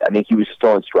know, but I think he was just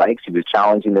throwing strikes. He was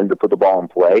challenging them to put the ball in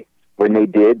play. When they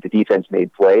did, the defense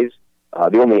made plays.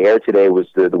 The only error today was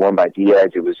the one by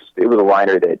Diaz. It was a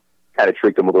liner that kind of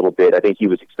tricked him a little bit. I think he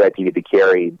was expecting it to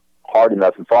carry hard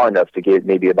enough and far enough to get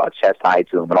maybe about chest high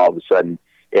to him, and all of a sudden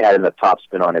it had enough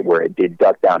topspin on it where it did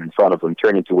duck down in front of him,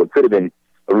 turn into what could have been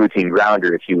a routine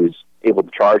grounder if he was able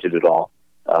to charge it at all.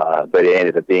 But it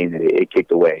ended up being that it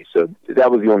kicked away. So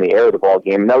that was the only error of the ball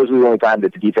game, and that was the only time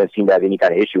that the defense seemed to have any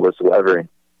kind of issue whatsoever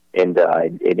in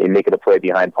making a play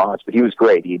behind Ponce. But he was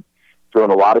great. He'd thrown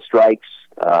a lot of strikes.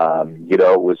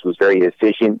 Was very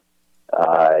efficient.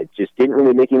 Just didn't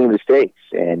really make any mistakes,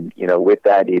 and with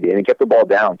that, it kept the ball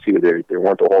down too. There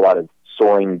weren't a whole lot of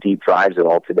soaring deep drives at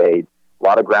all today. A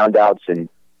lot of ground outs, and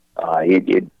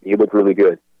he looked really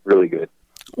good, really good.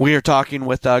 We are talking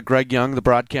with Greg Young, the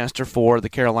broadcaster for the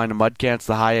Carolina Mudcats,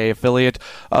 the High A affiliate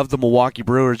of the Milwaukee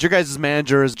Brewers. Your guys'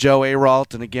 manager is Joe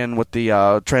Aralt, and again, with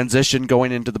the transition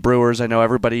going into the Brewers, I know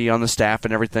everybody on the staff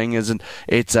and everything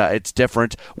it's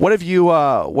different. What have you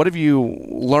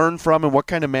learned from, and what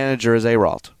kind of manager is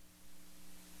Aralt?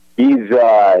 He's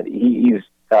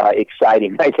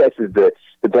exciting, I guess is the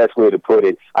best way to put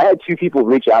it. I had two people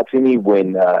reach out to me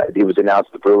when it was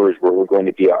announced the Brewers were going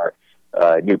to be our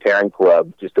new parent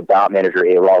club, just about manager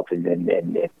Aralt and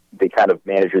the kind of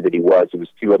manager that he was. It was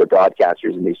two other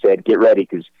broadcasters, and they said, "Get ready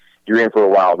because you're in for a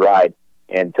wild ride."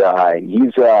 And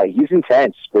he's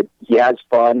intense, but he has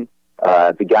fun.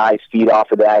 The guys feed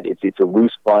off of that. It's a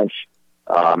loose bunch,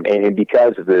 and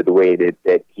because of the way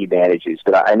that he manages.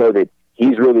 But I know that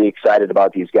he's really excited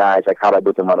about these guys. I caught up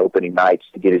with him on opening nights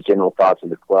to get his general thoughts on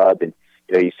the club, and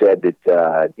he said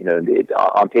that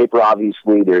on paper,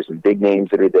 obviously, there's some big names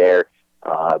that are there.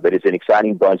 But it's an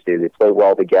exciting bunch. They play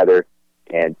well together,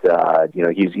 and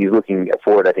he's looking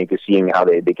forward, I think, to seeing how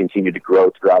they continue to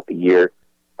grow throughout the year.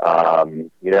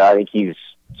 I think he's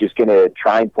just going to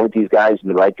try and point these guys in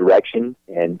the right direction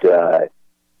and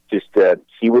just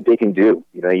see what they can do.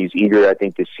 He's eager, I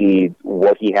think, to see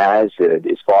what he has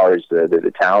as far as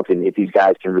the talent, and if these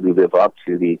guys can really live up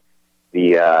to the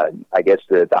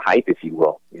hype, if you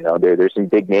will. There's some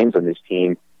big names on this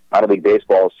team. Minor League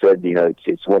Baseball said,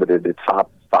 it's one of the top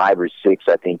 5 or 6,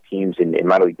 I think, teams in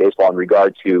minor league baseball in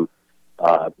regard to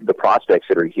the prospects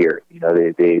that are here.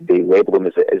 They label them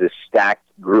as a stacked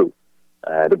group.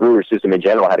 The Brewers system in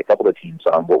general had a couple of teams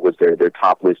on what was their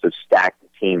top list of stacked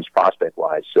teams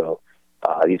prospect-wise. So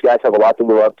these guys have a lot to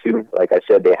live up to. Like I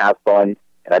said, they have fun,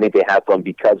 and I think they have fun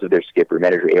because of their skipper,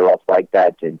 manager Aralt, like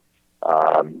that. And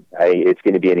it's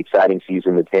going to be an exciting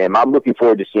season with him. I'm looking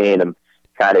forward to seeing him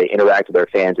kind of interact with our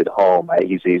fans at home.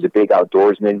 He's a big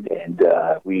outdoorsman, and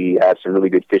we have some really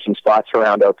good fishing spots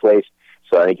around our place.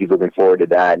 So I think he's looking forward to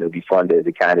that, and it'll be fun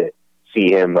to kind of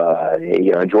see him,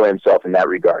 enjoy himself in that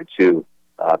regard too,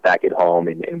 back at home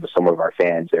and with some of our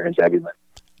fans there in Zebulon.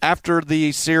 After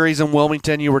the series in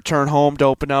Wilmington, you return home to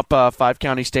open up Five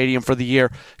County Stadium for the year,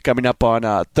 coming up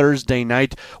on Thursday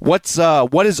night. What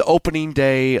is opening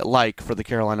day like for the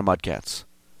Carolina Mudcats?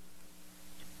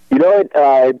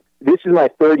 This is my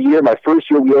third year. My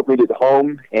first year we opened at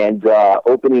home, and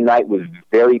opening night was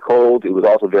very cold. It was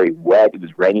also very wet. It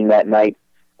was raining that night,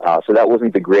 so that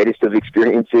wasn't the greatest of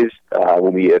experiences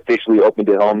when we officially opened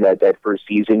at home that first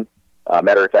season.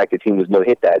 Matter of fact, the team was no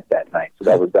hit that night, so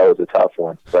that was a tough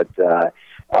one. But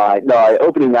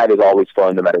opening night is always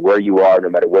fun, no matter where you are, no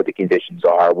matter what the conditions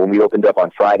are. When we opened up on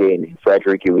Friday in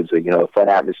Frederick, it was a fun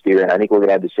atmosphere, and I think we're going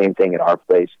to have the same thing at our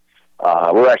place.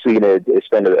 We're actually going to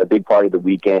spend a big part of the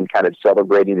weekend kind of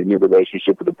celebrating the new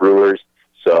relationship with the Brewers.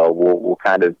 So we'll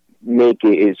kind of make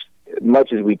it as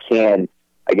much as we can,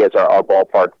 I guess, our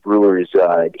ballpark Brewers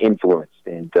influenced.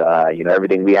 And,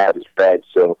 everything we have is red,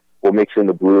 so we'll mix in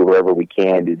the blue wherever we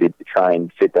can to try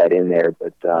and fit that in there.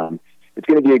 But it's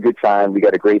going to be a good time. We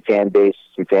got a great fan base,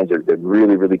 some fans that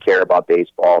really, really care about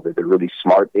baseball. They're really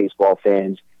smart baseball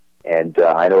fans. And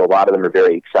I know a lot of them are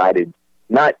very excited,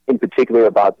 not in particular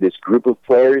about this group of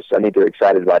players. I think they're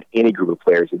excited about any group of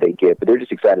players that they get, but they're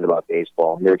just excited about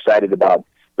baseball. And they're excited about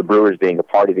the Brewers being a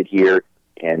part of it here.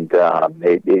 And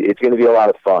it's going to be a lot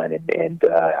of fun. And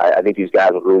I think these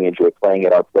guys will really enjoy playing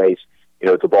at our place.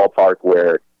 It's a ballpark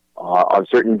where on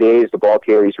certain days the ball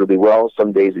carries really well.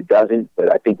 Some days it doesn't.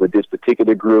 But I think with this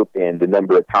particular group and the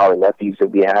number of power lefties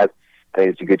that we have, I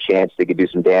think it's a good chance they could do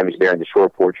some damage there in the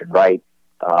short porch and right.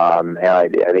 And I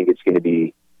think it's going to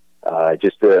be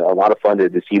just a lot of fun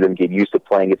to see them get used to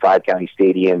playing at Five County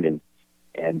Stadium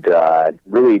and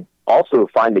really also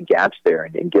find the gaps there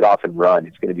and get off and run.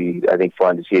 It's going to be, I think,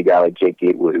 fun to see a guy like Jake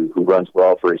Gatewood who runs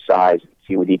well for his size,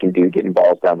 see what he can do getting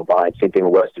balls down the line. Same thing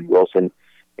with Weston Wilson.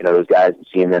 Those guys,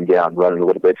 seeing them get out and running a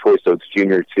little bit. Troy Stokes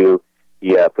Jr., too.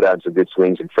 He put out some good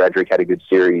swings, and Frederick had a good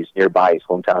series nearby his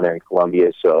hometown there in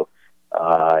Columbia. So,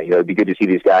 it'd be good to see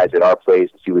these guys at our place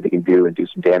and see what they can do and do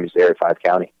some damage there at Five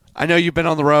County. I know you've been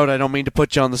on the road. I don't mean to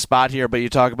put you on the spot here, but you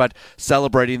talk about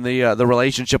celebrating the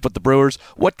relationship with the Brewers.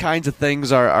 What kinds of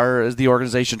things is the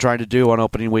organization trying to do on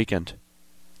opening weekend?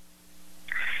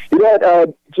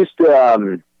 Just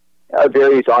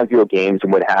various on-field games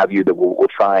and what have you that we'll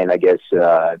try and, I guess,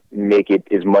 make it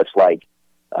as much like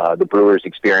the Brewers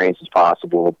experience as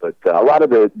possible. But a lot of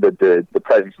the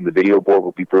presence on the video board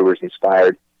will be Brewers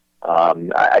inspired.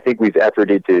 I think we've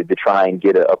efforted to try and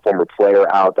get a former player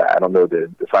out. I don't know the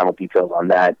final details on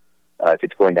that, if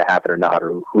it's going to happen or not,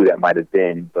 or who that might have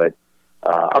been. But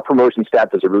our promotion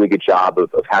staff does a really good job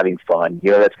of having fun.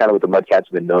 That's kind of what the Mudcats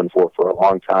have been known for a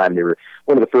long time. They were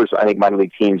one of the first, I think, minor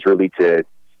league teams really to,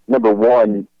 number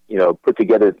one, put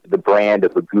together the brand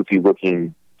of a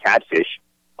goofy-looking catfish,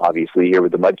 obviously, here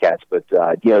with the Mudcats, but,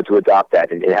 to adopt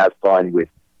that and have fun with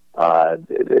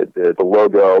the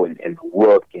logo and the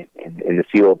look and the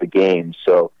feel of the game.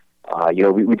 So,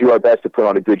 we do our best to put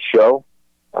on a good show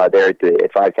there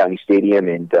at Five County Stadium,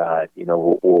 and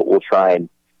we'll try and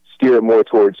steer it more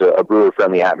towards a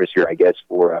brewer-friendly atmosphere, I guess,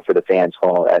 for the fans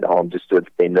at home, just so that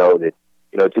they know that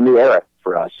it's a new era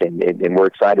for us, and we're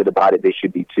excited about it. They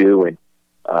should be too, and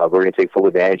we're going to take full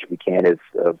advantage if we can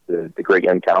of the great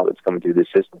young talent that's coming through this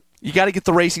system. You got to get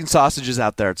the racing sausages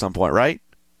out there at some point, right?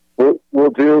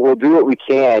 We'll do what we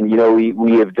can.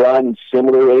 We have done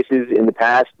similar races in the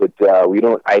past, but we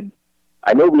don't.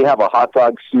 I know we have a hot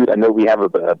dog suit. I know we have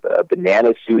a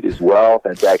banana suit as well.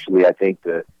 That's actually, I think,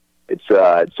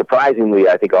 it's surprisingly,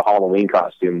 I think, a Halloween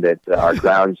costume that our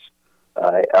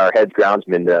our head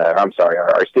groundsman,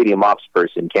 our stadium ops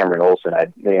person, Cameron Olson. I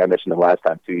think I mentioned him last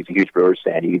time too. He's a huge Brewers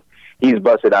fan. He's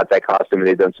busted out that costume, and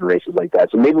they've done some races like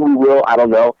that. So maybe we will. I don't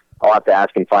know. I'll have to ask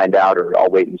and find out, or I'll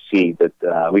wait and see. But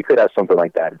we could have something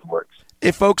like that in the works.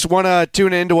 If folks want to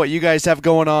tune into what you guys have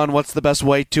going on, what's the best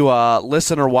way to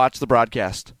listen or watch the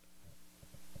broadcast?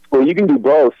 Well, you can do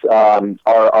both.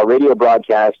 Our radio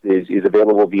broadcast is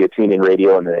available via TuneIn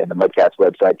Radio and the Mudcats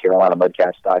website,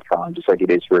 carolinamudcats.com, just like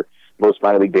it is for most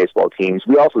minor league baseball teams.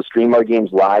 We also stream our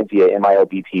games live via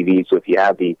MILB TV, so if you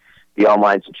have the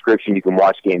online subscription, you can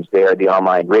watch games there. The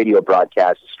online radio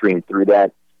broadcast is streamed through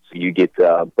that, so you get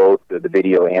both the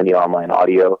video and the online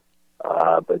audio. We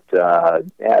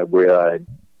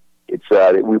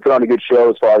put on a good show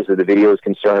as far as the video is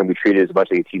concerned. We treat it as much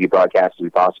like a TV broadcast as we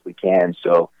possibly can,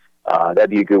 so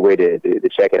that'd be a good way to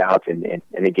check it out. And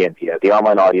again, the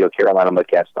online audio,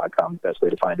 carolinamudcats.com, the best way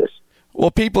to find us. Well,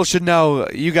 people should know,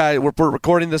 you guys, we're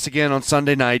recording this again on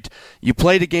Sunday night. You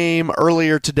played a game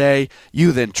earlier today.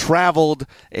 You then traveled,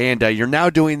 and you're now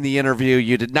doing the interview.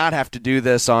 You did not have to do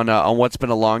this on what's been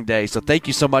a long day. So thank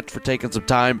you so much for taking some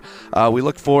time. We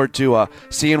look forward to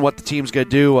seeing what the team's going to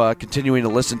do, continuing to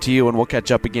listen to you, and we'll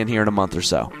catch up again here in a month or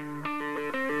so.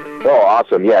 Oh,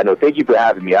 awesome. Yeah, no, thank you for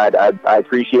having me. I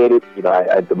appreciate it.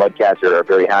 The Mudcats are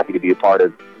very happy to be a part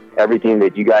of everything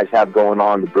that you guys have going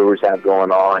on, the Brewers have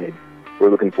going on, and we're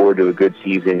looking forward to a good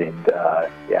season, and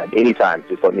anytime,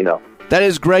 just let me know. That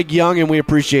is Greg Young, and we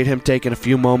appreciate him taking a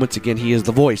few moments. Again, he is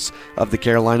the voice of the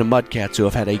Carolina Mudcats, who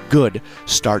have had a good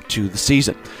start to the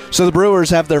season. So the Brewers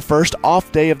have their first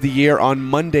off day of the year on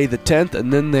Monday the 10th,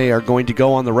 and then they are going to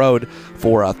go on the road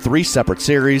for 3 separate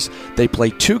series. They play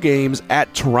 2 games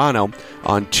at Toronto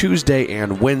on Tuesday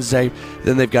and Wednesday.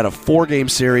 Then they've got a 4-game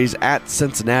series at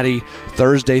Cincinnati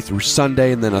Thursday through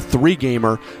Sunday, and then a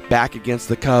 3-gamer back against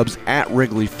the Cubs at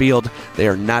Wrigley Field. They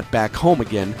are not back home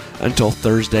again until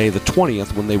Thursday the 20th,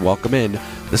 when they welcome in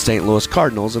the St. Louis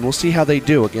Cardinals, and we'll see how they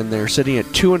do. Again, they're sitting at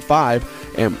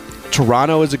 2-5, and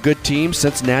Toronto is a good team.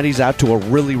 Cincinnati's out to a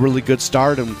really, really good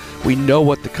start, and we know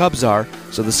what the Cubs are,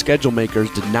 so the schedule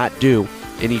makers did not do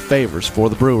any favors for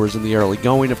the Brewers in the early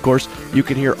going. Of course, you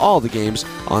can hear all the games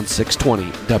on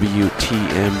 620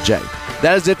 WTMJ.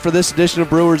 That is it for this edition of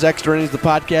Brewers Extra Innings, the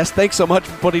podcast. Thanks so much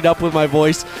for putting up with my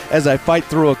voice as I fight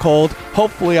through a cold.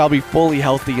 Hopefully I'll be fully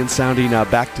healthy and sounding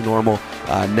back to normal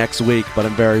next week, but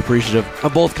I'm very appreciative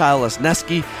of both Kyle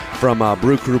Lesniewski from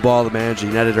Brew Crew Ball, the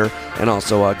managing editor, and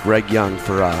also Greg Young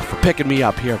for picking me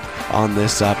up here on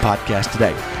this podcast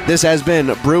today. This has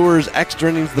been Brewers Extra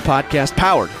Innings, the podcast,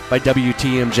 powered by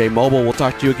WTMJ Mobile. We'll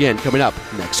talk to you again coming up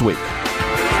next week.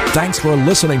 Thanks for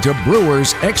listening to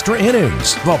Brewers Extra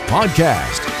Innings, the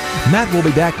podcast. Matt will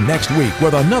be back next week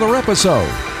with another episode.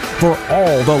 For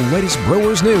all the latest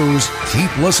Brewers news,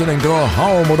 keep listening to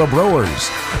Home of the Brewers.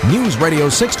 News Radio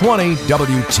 620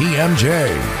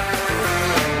 WTMJ.